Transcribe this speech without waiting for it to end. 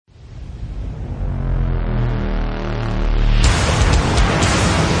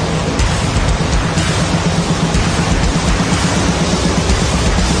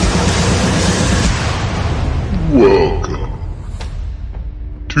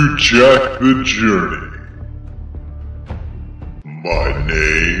to Jack the Journey. My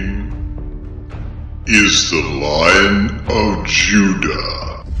name is the Lion of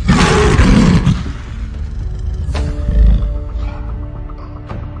Judah.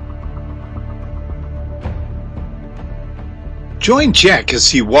 Join Jack as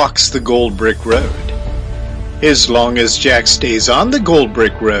he walks the Gold Brick Road. As long as Jack stays on the Gold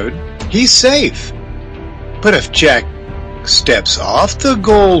Brick Road, he's safe. But if Jack steps off the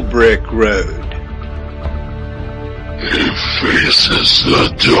Gold Brick Road, He faces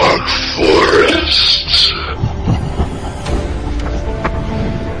the dark forest.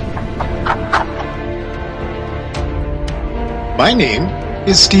 My name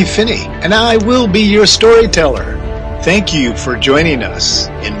is Steve Finney, and I will be your storyteller. Thank you for joining us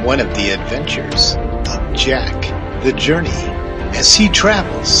in one of the adventures of Jack the Journey as he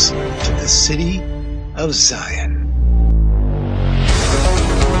travels to the city of Zion.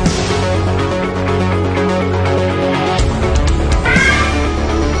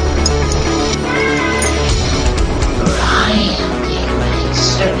 I am the great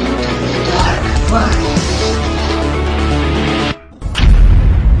servant of the dark forest.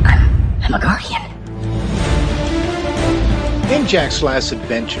 I'm a guardian. In Jack's last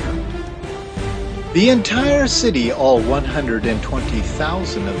adventure, the entire city, all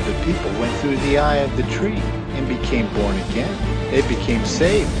 120,000 of the people, went through the eye of the tree and became born again. They became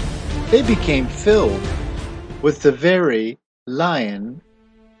saved. They became filled with the very Lion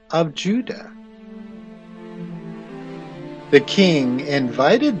of Judah. The king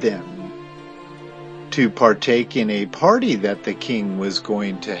invited them to partake in a party that the king was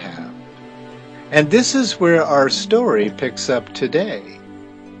going to have. And this is where our story picks up today.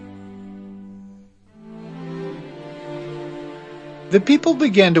 The people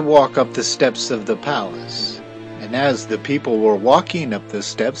began to walk up the steps of the palace. And as the people were walking up the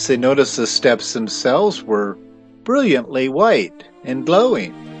steps, they noticed the steps themselves were brilliantly white and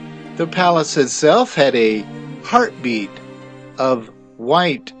glowing. The palace itself had a heartbeat of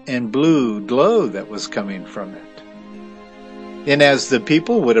white and blue glow that was coming from it. And as the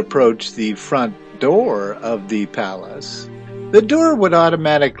people would approach the front door of the palace, the door would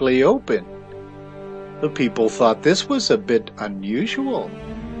automatically open. The people thought this was a bit unusual.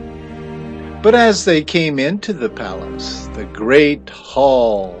 But as they came into the palace, the great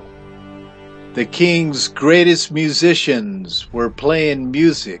hall, the king's greatest musicians were playing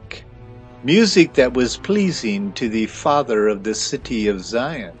music that was pleasing to the Father of the city of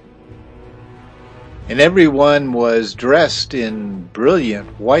Zion. And everyone was dressed in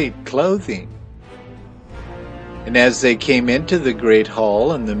brilliant white clothing. And as they came into the great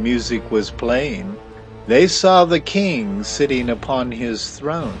hall and the music was playing, they saw the king sitting upon his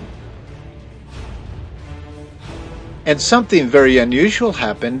throne. And something very unusual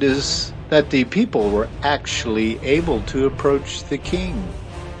happened, is that the people were actually able to approach the king.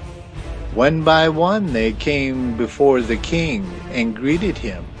 One by one they came before the king and greeted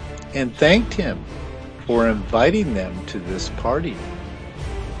him and thanked him for inviting them to this party.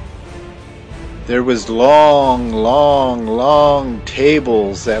 There was long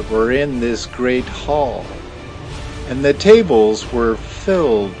tables that were in this great hall, and the tables were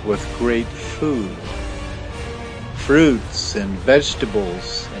filled with great food, fruits and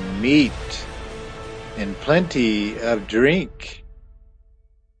vegetables and meat, and plenty of drink.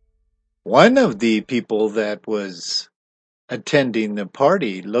 One of the people that was attending the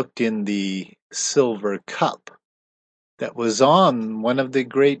party looked in the silver cup that was on one of the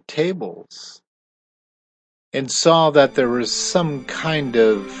great tables and saw that there was some kind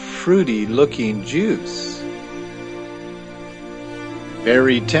of fruity looking juice.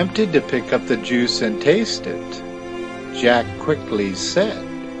 Very tempted to pick up the juice and taste it, Jack quickly said,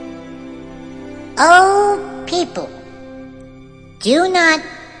 Oh, people, do not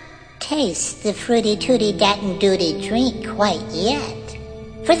taste the fruity tooty datin doody drink quite yet,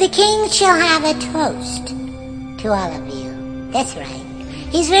 for the king shall have a toast to all of you. That's right.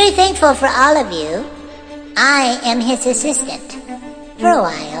 He's very thankful for all of you. I am his assistant for a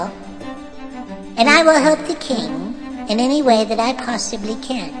while, and I will help the king in any way that I possibly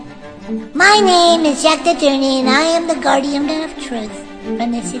can. My name is Jack the Journey, and I am the guardian of truth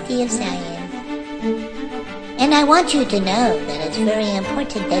from the city of Zion. And I want you to know that it's very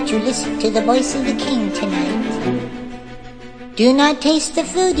important that you listen to the voice of the king tonight. Do not taste the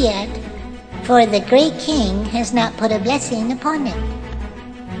food yet, for the great king has not put a blessing upon it.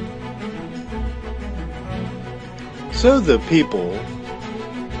 So the people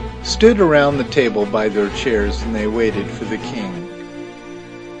stood around the table by their chairs and they waited for the king.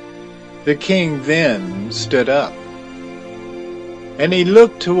 The king then stood up And he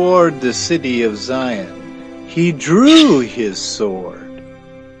looked toward the city of Zion. He drew his sword.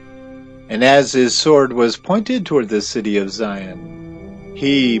 And as his sword was pointed toward the city of Zion,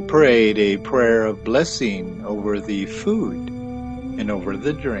 he prayed a prayer of blessing over the food, and over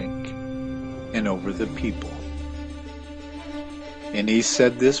the drink, and over the people. And he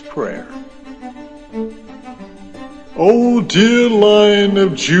said this prayer: O dear Lion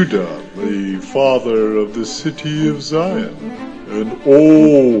of Judah, the Father of the city of Zion, and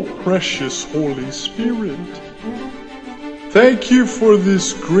O precious Holy Spirit, thank you for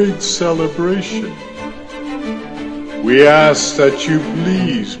this great celebration. We ask that you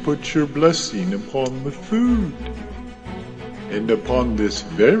please put your blessing upon the food, and upon this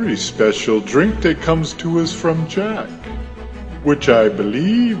very special drink that comes to us from Jack, which I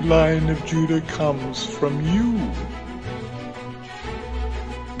believe, Lion of Judah, comes from you.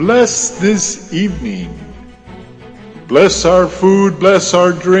 Bless this evening. Bless our food, bless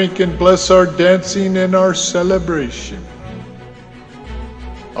our drink, and bless our dancing and our celebration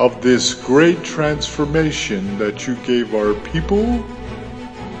of this great transformation that you gave our people,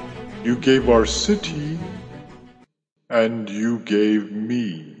 you gave our city, and you gave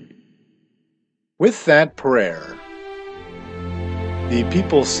me. With that prayer, the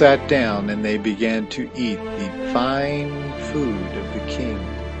people sat down and they began to eat the fine food of the king.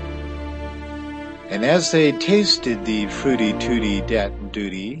 And as they tasted the fruity tooty dat and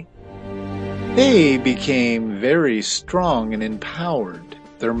duty, they became very strong and empowered.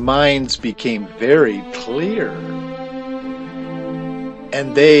 Their minds became very clear.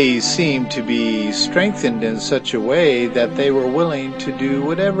 And they seemed to be strengthened in such a way that they were willing to do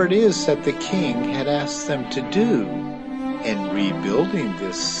whatever it is that the king had asked them to do in rebuilding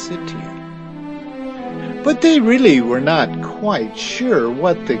this city. But they really were not quite sure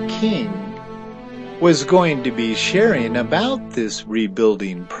what the king was going to be sharing about this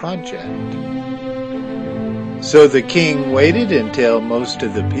rebuilding project. So the king waited until most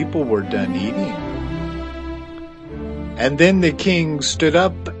of the people were done eating. And then the king stood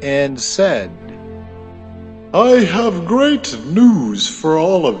up and said, I have great news for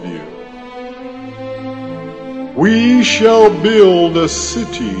all of you. We shall build a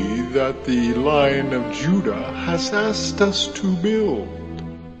city that the Lion of Judah has asked us to build.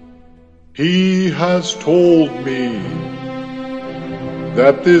 He has told me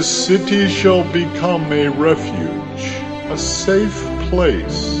that this city shall become a refuge, a safe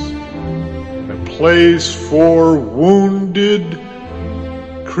place, a place for wounded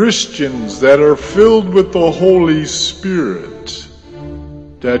Christians that are filled with the Holy Spirit,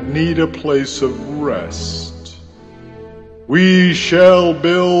 that need a place of rest. We shall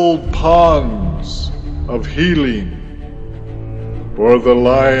build ponds of healing, for the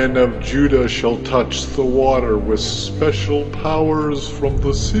Lion of Judah shall touch the water with special powers from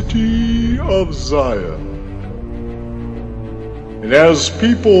the city of Zion. And as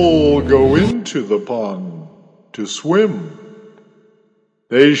people go into the pond to swim,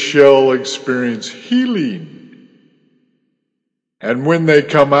 they shall experience healing. And when they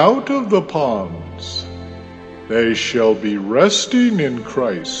come out of the ponds, they shall be resting in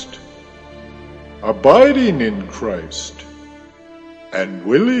Christ, abiding in Christ, and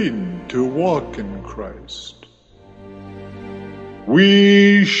willing to walk in Christ.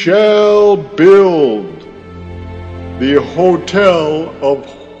 We shall build the Hotel of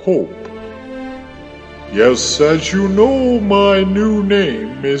Hope. Yes, as you know, my new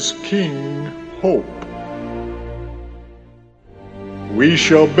name is King Hope. We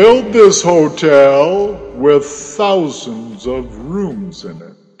shall build this hotel with thousands of rooms in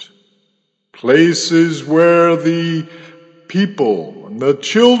it, places where the people and the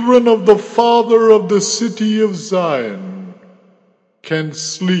children of the Father of the city of Zion can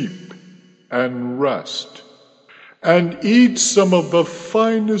sleep and rest and eat some of the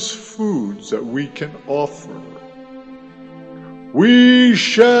finest foods that we can offer. We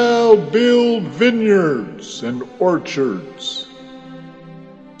shall build vineyards and orchards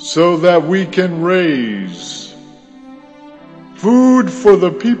so that we can raise food for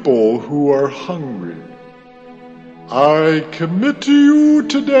the people who are hungry. I commit to you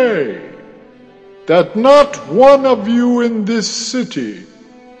today that not one of you in this city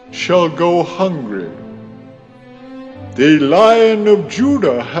shall go hungry. The Lion of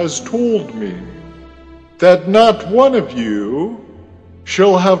Judah has told me that not one of you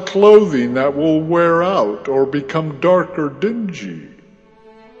shall have clothing that will wear out or become dark or dingy.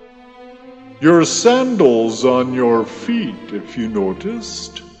 Your sandals on your feet, if you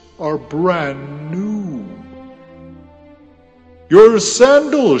noticed, are brand new. Your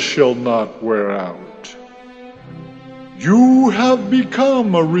sandals shall not wear out. You have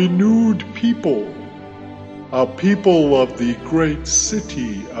become a renewed people, a people of the great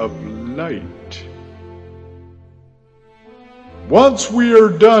city of light. Once we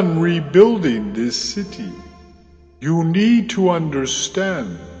are done rebuilding this city, you need to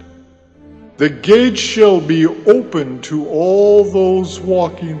understand the gates shall be open to all those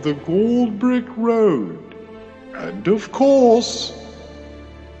walking the gold brick road. And of course,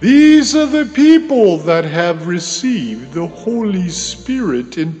 these are the people that have received the Holy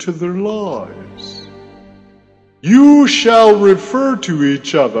Spirit into their lives. You shall refer to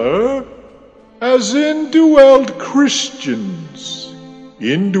each other as indwelt Christians.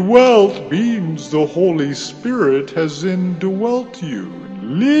 Indwelt means the Holy Spirit has indwelt you,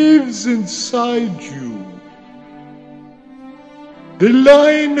 lives inside you. The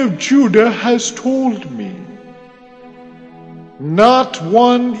Lion of Judah has told me, not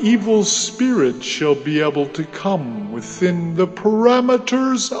one evil spirit shall be able to come within the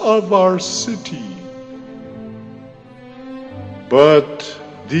parameters of our city. But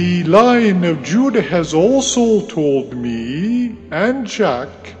the Lion of Judah has also told me and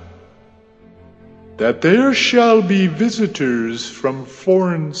Jack that there shall be visitors from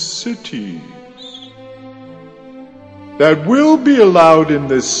foreign cities that will be allowed in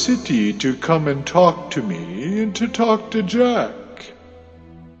the city to come and talk to me and to talk to Jack.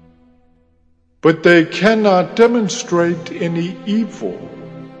 But they cannot demonstrate any evil.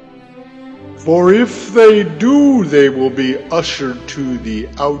 For if they do, they will be ushered to the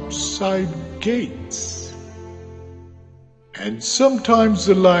outside gates. And sometimes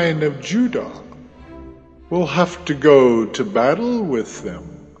the Lion of Judah will have to go to battle with them.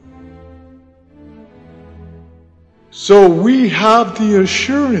 So we have the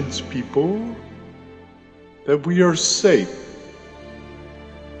assurance, people, that we are safe.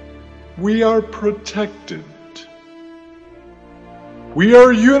 We are protected. We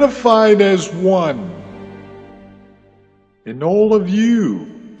are unified as one. And all of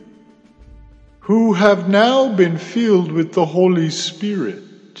you who have now been filled with the Holy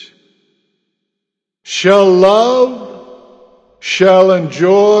Spirit shall love, shall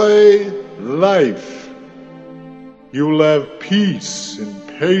enjoy life. You will have peace and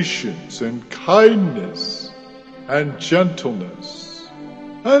patience and kindness and gentleness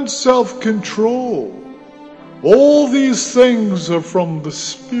and self-control. All these things are from the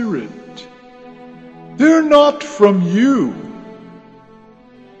Spirit. They're not from you.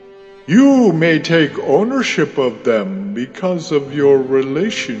 You may take ownership of them because of your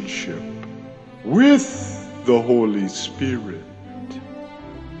relationship with the Holy Spirit.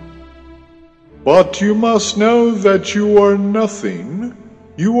 But you must know that you are nothing.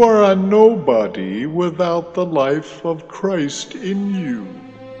 You are a nobody without the life of Christ in you.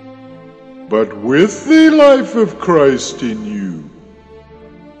 But with the life of Christ in you,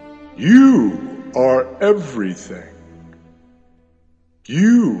 you are everything.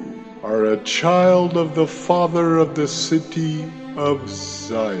 You are a child of the Father of the city of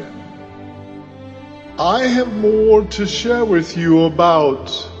Zion. I have more to share with you about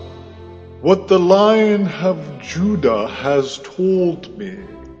what the Lion of Judah has told me.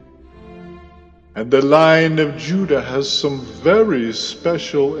 And the Lion of Judah has some very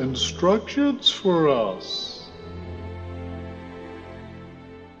special instructions for us.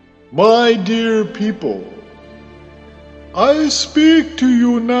 My dear people, I speak to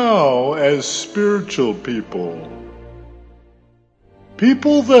you now as spiritual people.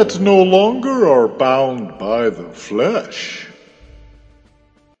 People that no longer are bound by the flesh.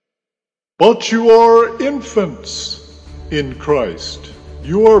 But you are infants in Christ.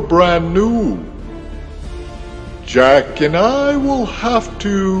 You are brand new. Jack and I will have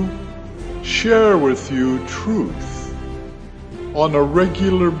to share with you truth on a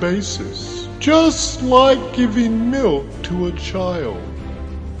regular basis, just like giving milk to a child.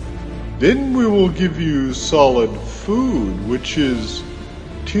 Then we will give you solid food, which is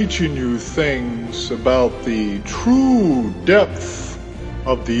teaching you things about the true depth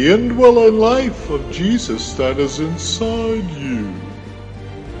of the indwelling life of Jesus that is inside you.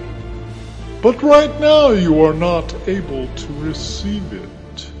 But right now you are not able to receive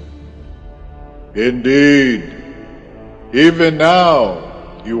it. Indeed, even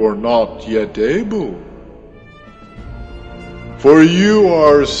now you are not yet able. For you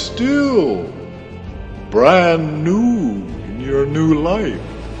are still brand new in your new life.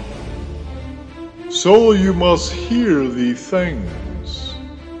 So you must hear the things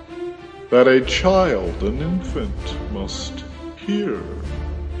that a child, an infant, must hear.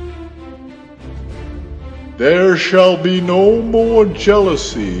 There shall be no more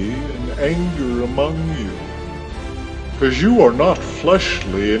jealousy and anger among you, 'cause you are not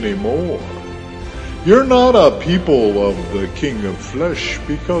fleshly anymore. You're not a people of the King of Flesh,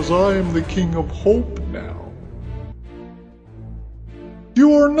 because I am the King of Hope now.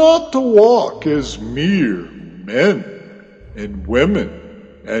 You are not to walk as mere men and women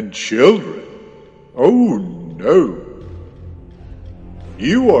and children. Oh no.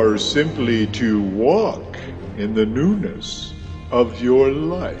 You are simply to walk in the newness of your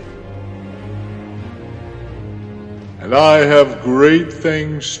life. And I have great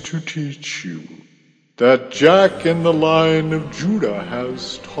things to teach you that Jack in the Lion of Judah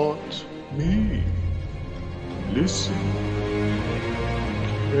has taught me. Listen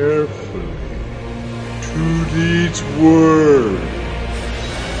carefully to these words.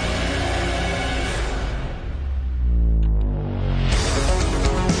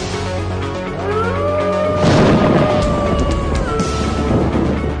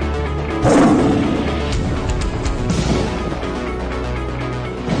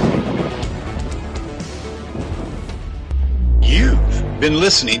 You've been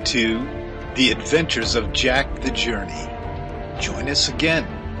listening to The Adventures of Jack the Journey. Join us again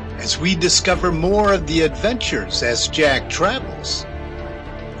as we discover more of the adventures as Jack travels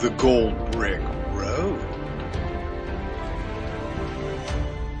the Gold Brick